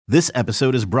This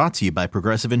episode is brought to you by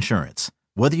Progressive Insurance.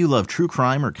 Whether you love true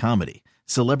crime or comedy,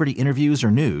 celebrity interviews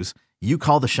or news, you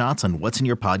call the shots on what's in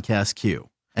your podcast queue.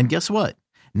 And guess what?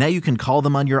 Now you can call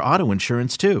them on your auto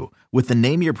insurance too with the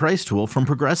Name Your Price tool from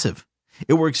Progressive.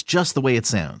 It works just the way it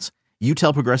sounds. You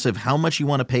tell Progressive how much you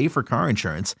want to pay for car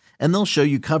insurance, and they'll show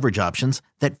you coverage options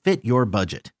that fit your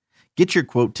budget. Get your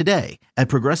quote today at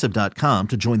Progressive.com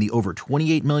to join the over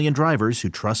 28 million drivers who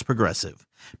trust Progressive.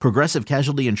 Progressive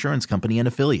Casualty Insurance Company and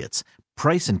Affiliates.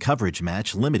 Price and coverage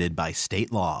match limited by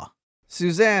state law.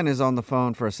 Suzanne is on the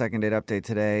phone for a second date update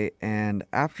today, and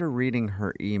after reading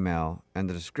her email and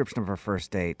the description of her first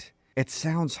date, it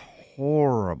sounds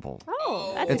horrible.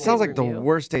 Oh, that's It sounds like the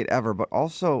worst date ever, but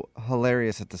also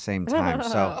hilarious at the same time.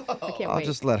 So I'll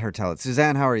just let her tell it.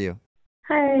 Suzanne, how are you?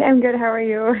 Hi, I'm good. How are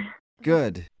you?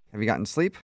 Good. Have you gotten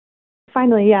sleep?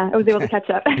 Finally, yeah. I was able to catch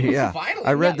up. Yeah. Finally,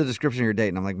 I read yeah. the description of your date,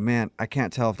 and I'm like, man, I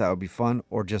can't tell if that would be fun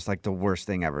or just like the worst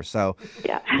thing ever. So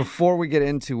Yeah. before we get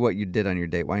into what you did on your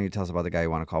date, why don't you tell us about the guy you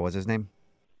want to call? What's his name?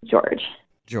 George.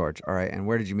 George. All right. And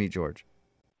where did you meet George?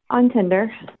 On Tinder.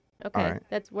 Okay, All right.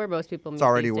 that's where most people meet It's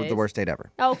already these days. the worst date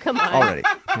ever. Oh, come on. Already.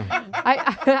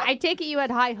 I take it you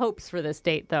had high hopes for this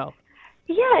date, though.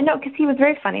 Yeah, no, because he was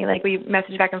very funny. Like, we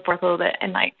messaged back and forth a little bit,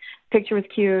 and, like, picture was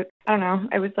cute. I don't know.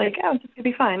 I was like, oh, this could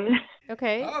be fun.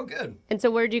 Okay. Oh, good. And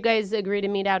so where did you guys agree to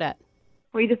meet out at?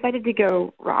 We decided to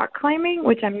go rock climbing,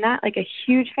 which I'm not, like, a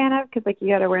huge fan of because, like, you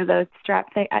got to wear the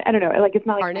strap thing. I don't know. Like, it's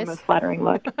not, like, Harness? the most flattering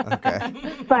look. Okay.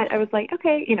 But I was like,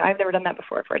 okay, I've never done that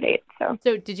before for a date. So,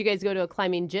 So did you guys go to a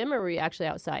climbing gym, or were you actually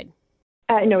outside?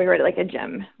 no, we were at, like, a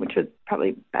gym, which was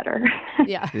probably better.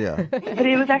 Yeah. Yeah. But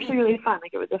it was actually really fun.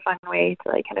 Like, it was a fun way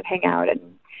to, like, kind of hang out. And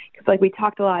because, like, we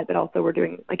talked a lot, but also we're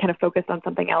doing, like, kind of focused on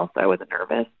something else, so I wasn't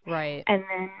nervous. Right. And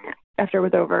then after it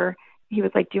was over, he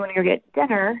was like, do you want to go get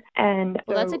dinner? And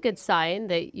Well, that's so- a good sign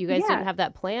that you guys Yeah. didn't have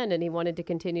that planned and he wanted to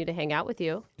continue to hang out with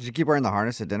you. Did you keep wearing the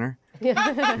harness at dinner? Yeah.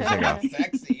 Take off.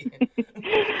 Sexy.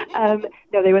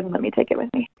 no, they wouldn't let me take it with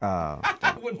me. Oh.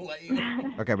 I wouldn't let you.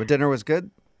 Okay, but dinner was good?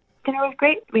 Dinner was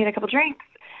great. We had a couple drinks.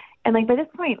 And, like, by this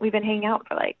point, we've been hanging out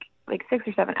for, like 6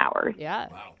 or 7 hours. Yeah.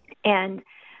 Wow. And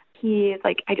he's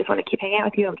like, I just want to keep hanging out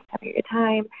with you. I'm just having a good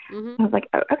time. hmm I was like,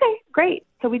 oh, okay, great.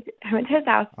 So I went to his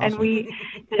house, and Awesome. we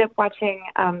ended up watching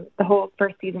the whole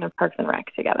first season of Parks and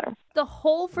Rec together. The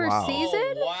whole first Wow.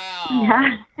 season? Oh, wow.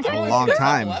 Yeah. It's a I only long seen a couple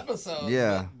time. episodes,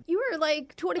 Yeah. You were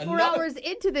like 24 Another- hours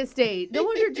into this date. No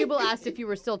wonder Jubal asked if you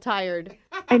were still tired.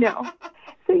 I know.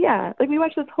 So yeah, like, we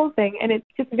watched this whole thing, and it's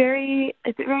just very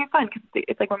fun because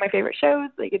it's like one of my favorite shows.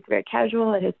 Like, it's very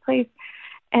casual at his place,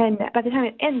 and by the time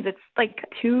it ends, it's like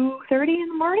 2:30 in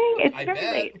the morning. It's I very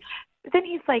bet. late. But then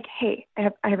he's like, "Hey, I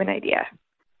have an idea.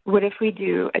 What if we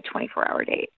do a 24-hour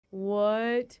date?"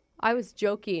 What? I was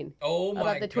joking Oh, my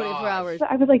about the 24 gosh. hours. So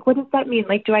I was like, "What does that mean?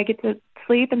 Like, do I get to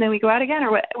sleep and then we go out again,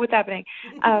 or what's happening?"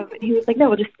 And he was like, "No,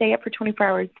 we'll just stay up for 24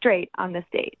 hours straight on this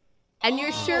date." And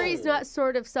you're sure he's not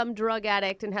sort of some drug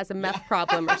addict and has a meth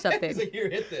problem or something? He's like, here,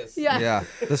 hit this. Yeah. Yeah.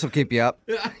 This will keep you up.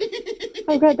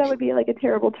 Oh God, that would be like a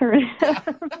terrible turn.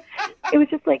 It was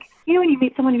just like, when you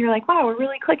meet someone and you're like, wow, we're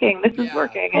really clicking. This is Yeah.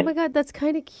 working. Oh And my God, that's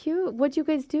kind of cute. What'd you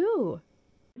guys do?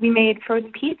 we made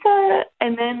frozen pizza,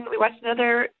 and then we watched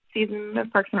another season of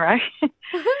Parks and Rec.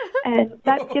 And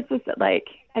that gets us at, like,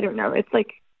 I don't know, it's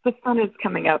like the sun is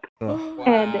coming up. Ugh.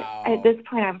 And Wow. at this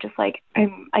point, I'm just like,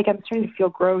 I'm starting to feel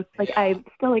gross. Like, Yeah. I'm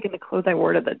still like in the clothes I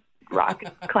wore to the rock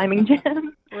climbing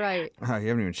gym. Right. Oh, you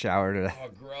haven't even showered today. Oh,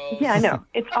 gross. Yeah, I know.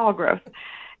 It's all gross.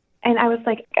 And I was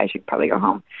like, I should probably go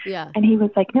home. Yeah. And he was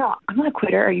like, no, I'm not a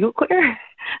quitter. Are you a quitter?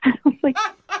 I was like,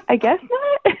 I guess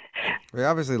not. He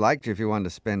obviously liked you if he wanted to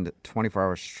spend 24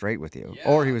 hours straight with you.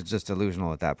 Or he was just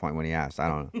delusional at that point when he asked. I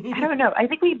don't know. I don't know. I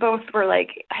think we both were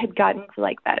like, had gotten to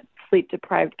like that sleep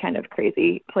deprived kind of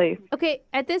crazy place. Okay,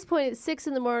 at this point, it's 6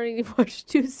 in the morning. You've watched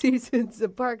 2 seasons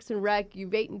of Parks and Rec.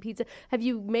 You've eaten pizza. Have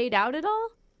you made out at all?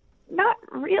 Not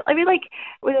real. I mean, like,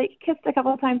 we like kissed a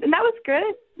couple of times, and that was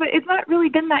good. But it's not really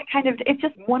been that kind of. It's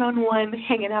just one-on-one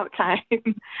hanging out time.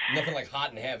 Nothing like hot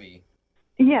and heavy.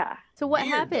 Yeah. So what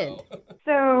Weird, happened? though.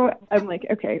 So I'm like,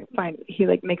 okay, fine. He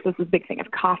like makes us this big thing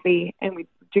of coffee, and we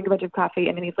drink a bunch of coffee,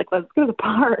 and then he's like, let's go to the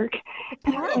park.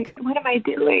 And I'm like, what am I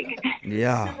doing?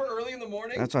 Yeah. Super early in the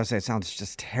morning. That's why I say it sounds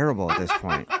just terrible at this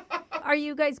point. Are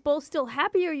you guys both still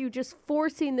happy, or are you just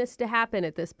forcing this to happen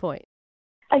at this point?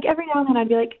 Like, every now and then I'd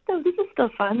be like, no, this is still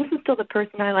fun. This is still the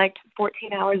person I liked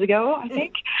 14 hours ago, I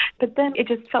think. But then it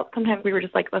just felt sometimes we were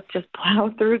just like, let's just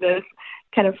plow through this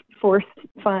kind of forced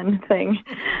fun thing.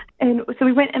 And so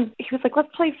we went, and he was like,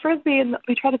 let's play Frisbee. And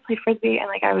we tried to play Frisbee, and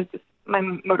like, I was just, my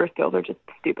motor skills are just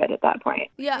stupid at that point.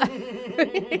 Yeah.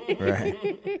 Right.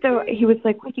 So he was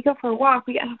like, we could go for a walk.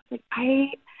 I was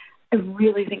like, I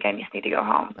really think I just need to go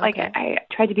home. Like, Okay. I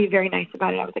tried to be very nice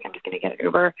about it. I was like, I'm just going to get an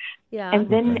Uber. Yeah. And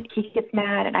then he gets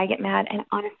mad and I get mad. And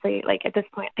honestly, like at this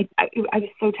point, I was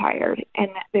so tired and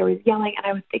there was yelling. And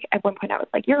I was like, at one point I was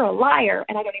like, you're a liar.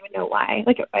 And I don't even know why.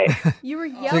 Like, You were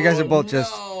yelling. So you guys are both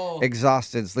just No.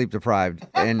 exhausted, sleep deprived,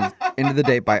 and into the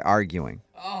date by arguing.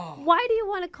 Oh. Why do you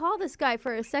want to call this guy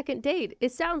for a second date?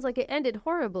 It sounds like it ended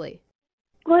horribly.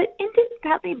 well, it ended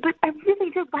badly, but I really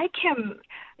did like him.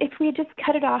 If we had just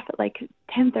cut it off at like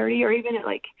 10:30 or even at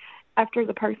like after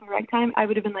the Parks and Rec time, I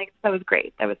would have been like, that was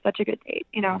great. That was such a good date.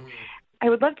 You know, I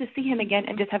would love to see him again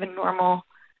and just have a normal,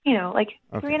 you know, like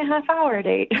Okay. 3.5 hour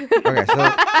date. Okay,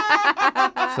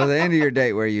 so the end of your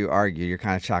date where you argue, you're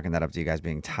kind of chalking that up to you guys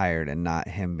being tired and not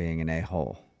him being an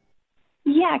a-hole.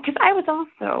 Yeah, because I was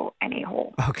also an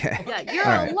a-hole. Okay. Yeah, you're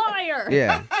All a right. liar.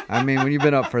 Yeah. I mean, when you've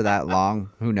been up for that long,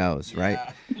 who knows, right?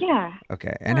 Yeah.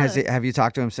 Okay. And have you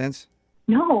talked to him since?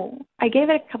 No, I gave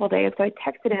it a couple days, so I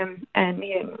texted him and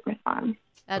he didn't respond.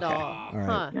 At Okay. all. All right.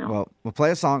 Huh. No. Well, we'll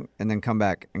play a song and then come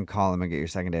back and call him and get your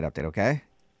second date update, okay?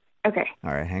 Okay.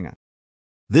 All right, hang on.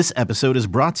 This episode is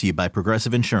brought to you by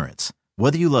Progressive Insurance.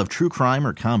 Whether you love true crime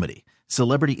or comedy,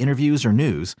 celebrity interviews or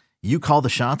news, you call the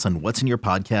shots on what's in your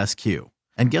podcast queue.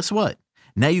 And guess what?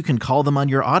 Now you can call them on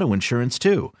your auto insurance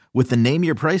too with the Name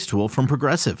Your Price tool from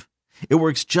Progressive. It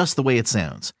works just the way it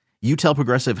sounds. You tell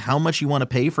Progressive how much you want to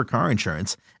pay for car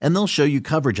insurance, and they'll show you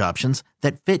coverage options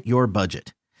that fit your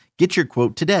budget. Get your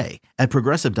quote today at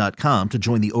Progressive.com to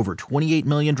join the over 28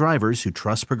 million drivers who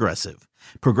trust Progressive.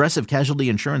 Progressive Casualty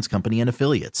Insurance Company and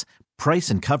Affiliates. Price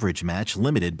and coverage match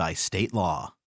limited by state law.